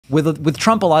With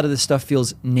Trump, a lot of this stuff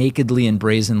feels nakedly and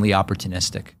brazenly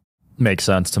opportunistic. Makes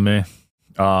sense to me.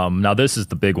 Now, this is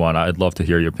the big one. I'd love to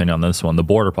hear your opinion on this one, the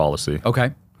border policy.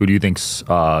 Okay. Who do you think's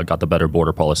got the better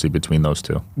border policy between those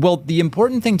two? Well, the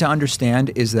important thing to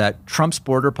understand is that Trump's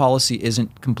border policy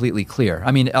isn't completely clear.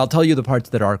 I mean, I'll tell you the parts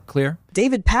that are clear.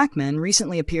 David Pakman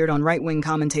recently appeared on right-wing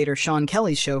commentator Sean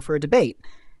Kelly's show for a debate,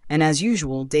 and as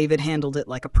usual, David handled it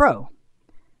like a pro.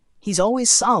 He's always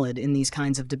solid in these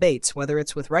kinds of debates, whether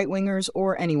it's with right-wingers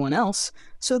or anyone else,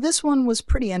 so this one was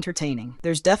pretty entertaining.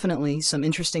 There's definitely some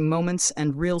interesting moments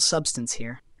and real substance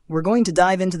here. We're going to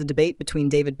dive into the debate between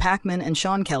David Pakman and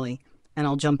Sean Kelly, and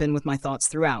I'll jump in with my thoughts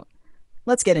throughout.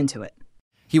 Let's get into it.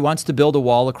 He wants to build a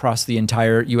wall across the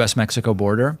entire U.S.-Mexico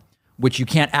border, which you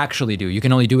can't actually do. You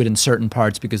can only do it in certain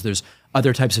parts because there's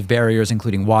other types of barriers,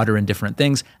 including water and different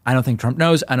things. I don't think Trump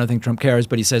knows. I don't think Trump cares,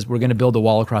 but he says we're going to build a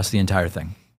wall across the entire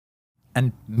thing.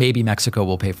 And maybe Mexico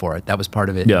will pay for it. That was part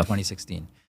of it in 2016.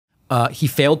 He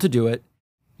failed to do it.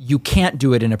 You can't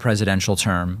do it in a presidential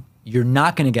term. You're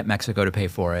not going to get Mexico to pay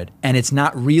for it. And it's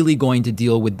not really going to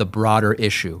deal with the broader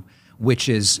issue, which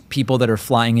is people that are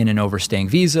flying in and overstaying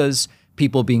visas,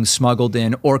 people being smuggled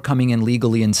in or coming in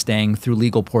legally and staying through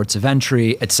legal ports of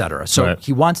entry, et cetera. So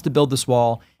he wants to build this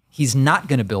wall. He's not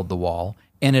going to build the wall,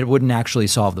 and it wouldn't actually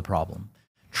solve the problem.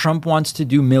 Trump wants to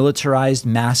do militarized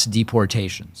mass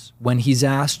deportations. When he's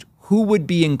asked who would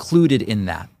be included in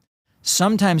that,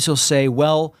 sometimes he'll say,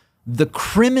 well, the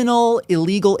criminal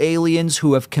illegal aliens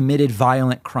who have committed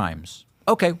violent crimes.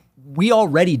 Okay, we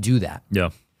already do that. Yeah.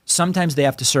 Sometimes they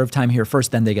have to serve time here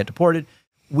first, then they get deported.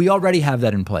 We already have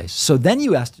that in place. So then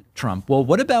you asked Trump, well,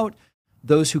 what about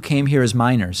those who came here as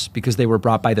minors because they were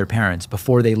brought by their parents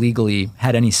before they legally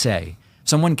had any say?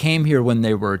 Someone came here when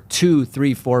they were 2,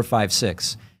 3, 4, 5,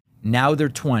 6. Now they're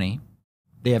 20.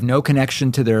 They have no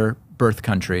connection to their birth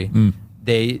country.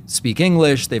 They speak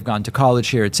English. They've gone to college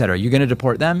here, et cetera. You're going to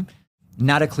deport them?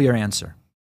 Not a clear answer.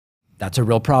 That's a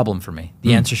real problem for me.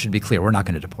 The answer should be clear. We're not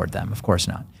going to deport them. Of course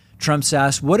not. Trump's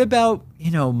asked, what about,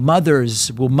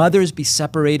 mothers? Will mothers be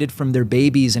separated from their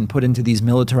babies and put into these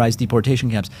militarized deportation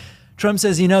camps? Trump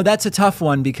says, that's a tough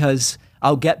one because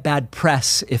I'll get bad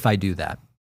press if I do that.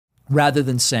 Rather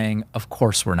than saying, of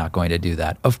course we're not going to do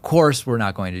that. Of course we're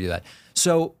not going to do that.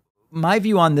 So my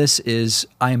view on this is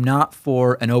I am not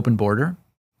for an open border.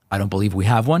 I don't believe we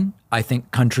have one. I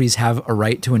think countries have a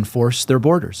right to enforce their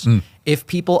borders. If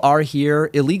people are here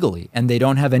illegally and they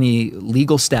don't have any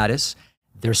legal status,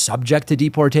 they're subject to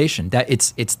deportation.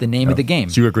 It's the name of the game.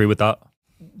 So you agree with that?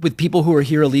 With people who are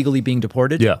here illegally being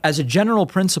deported? Yeah. As a general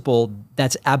principle,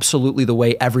 that's absolutely the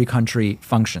way every country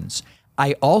functions.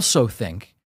 I also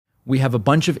think we have a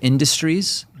bunch of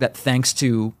industries that, thanks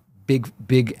to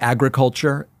big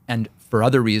agriculture and for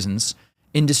other reasons,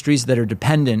 industries that are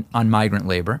dependent on migrant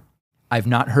labor. I've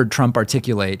not heard Trump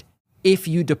articulate, if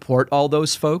you deport all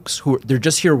those folks they're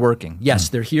just here working. Yes,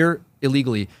 they're here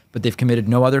illegally, but they've committed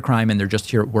no other crime and they're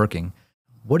just here working.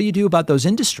 What do you do about those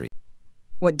industries?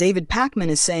 What David Pakman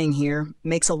is saying here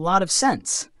makes a lot of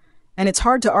sense, and it's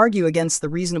hard to argue against the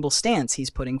reasonable stance he's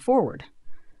putting forward.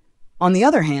 On the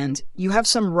other hand, you have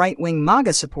some right-wing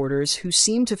MAGA supporters who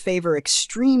seem to favor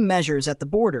extreme measures at the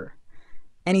border.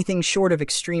 Anything short of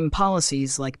extreme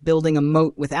policies like building a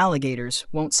moat with alligators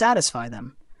won't satisfy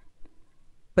them.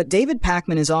 But David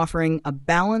Pakman is offering a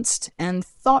balanced and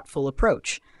thoughtful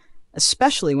approach,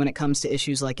 especially when it comes to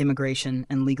issues like immigration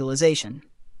and legalization.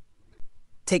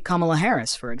 Take Kamala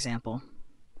Harris, for example.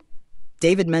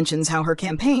 David mentions how her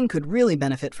campaign could really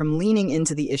benefit from leaning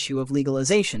into the issue of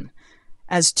legalization,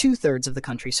 as 2/3 of the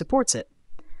country supports it.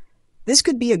 This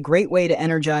could be a great way to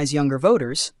energize younger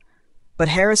voters, but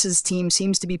Harris's team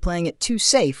seems to be playing it too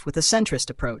safe with a centrist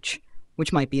approach,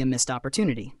 which might be a missed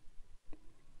opportunity.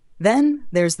 Then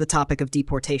there's the topic of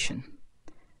deportation.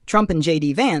 Trump and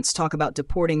J.D. Vance talk about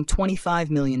deporting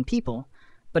 25 million people,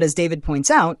 but as David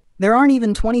points out, there aren't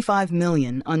even 25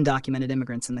 million undocumented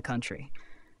immigrants in the country.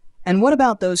 And what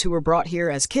about those who were brought here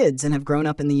as kids and have grown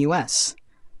up in the U.S.?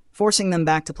 Forcing them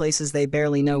back to places they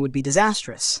barely know would be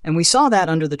disastrous. And we saw that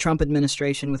under the Trump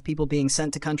administration with people being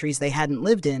sent to countries they hadn't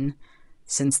lived in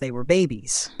since they were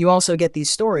babies. You also get these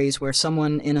stories where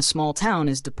someone in a small town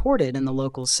is deported and the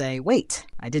locals say, wait,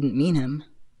 I didn't mean him.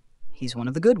 He's one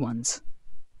of the good ones.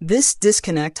 This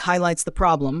disconnect highlights the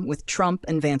problem with Trump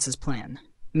and Vance's plan.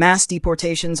 Mass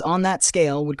deportations on that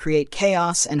scale would create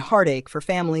chaos and heartache for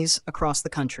families across the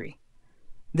country.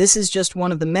 This is just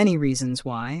one of the many reasons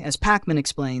why, as Pakman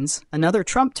explains, another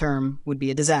Trump term would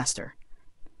be a disaster.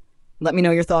 Let me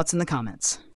know your thoughts in the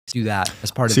comments. Do that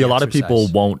as part of See, the a lot exercise. of people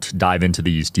won't dive into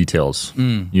these details.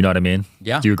 You know what I mean?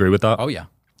 Yeah. Do you agree with that? Oh, yeah.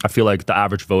 I feel like the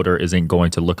average voter isn't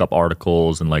going to look up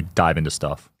articles and like dive into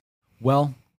stuff.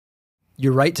 Well,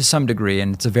 you're right to some degree,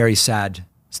 and it's a very sad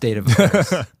state of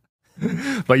affairs.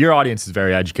 But your audience is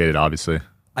very educated, obviously.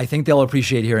 I think they'll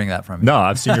appreciate hearing that from you. No,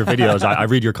 I've seen your videos. I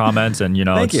read your comments, and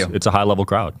it's a high level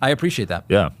crowd. I appreciate that.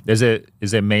 Yeah. Is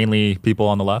it mainly people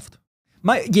on the left?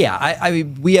 I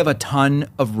mean, we have a ton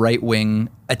of right-wing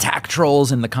attack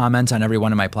trolls in the comments on every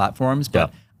one of my platforms,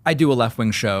 but I do a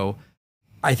left-wing show.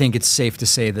 I think it's safe to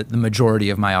say that the majority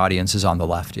of my audience is on the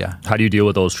left, yeah. How do you deal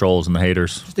with those trolls and the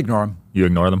haters? Just ignore them. You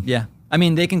ignore them? Yeah. I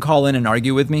mean, they can call in and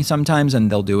argue with me sometimes,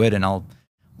 and they'll do it, and I'll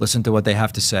listen to what they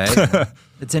have to say.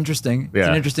 It's interesting. Yeah. It's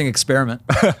an interesting experiment.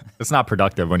 It's not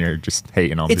productive when you're just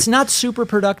hating on people. It's not super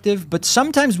productive, but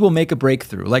sometimes we'll make a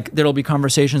breakthrough. Like there'll be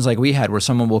conversations like we had where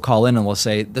someone will call in and will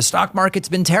say, the stock market's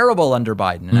been terrible under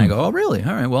Biden. And I go, oh, really?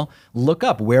 All right, well, look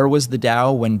up where was the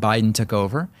Dow when Biden took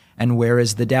over and where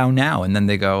is the Dow now? And then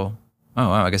they go, oh,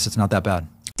 wow, I guess it's not that bad.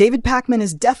 David Pakman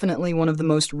is definitely one of the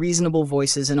most reasonable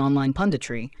voices in online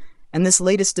punditry, and this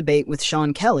latest debate with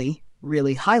Sean Kelly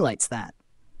really highlights that.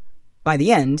 By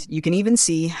the end, you can even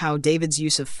see how David's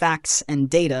use of facts and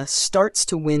data starts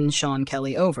to win Sean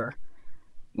Kelly over,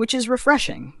 which is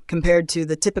refreshing compared to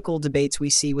the typical debates we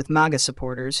see with MAGA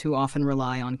supporters who often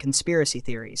rely on conspiracy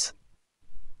theories.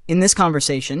 In this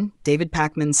conversation, David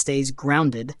Pakman stays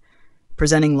grounded,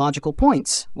 presenting logical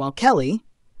points, while Kelly,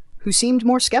 who seemed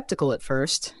more skeptical at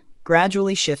first,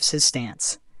 gradually shifts his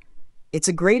stance. It's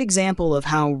a great example of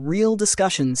how real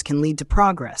discussions can lead to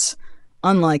progress,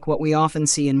 unlike what we often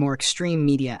see in more extreme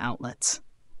media outlets.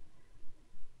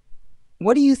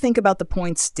 What do you think about the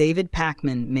points David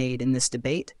Pakman made in this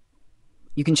debate?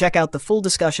 You can check out the full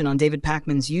discussion on David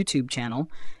Pakman's YouTube channel.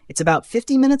 It's about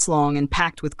 50 minutes long and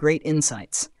packed with great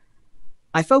insights.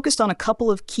 I focused on a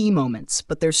couple of key moments,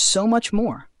 but there's so much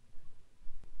more.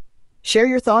 Share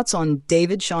your thoughts on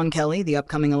David Sean Kelly, the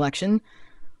upcoming election,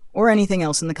 or anything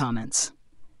else in the comments.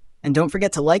 And don't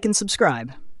forget to like and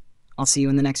subscribe. I'll see you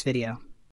in the next video.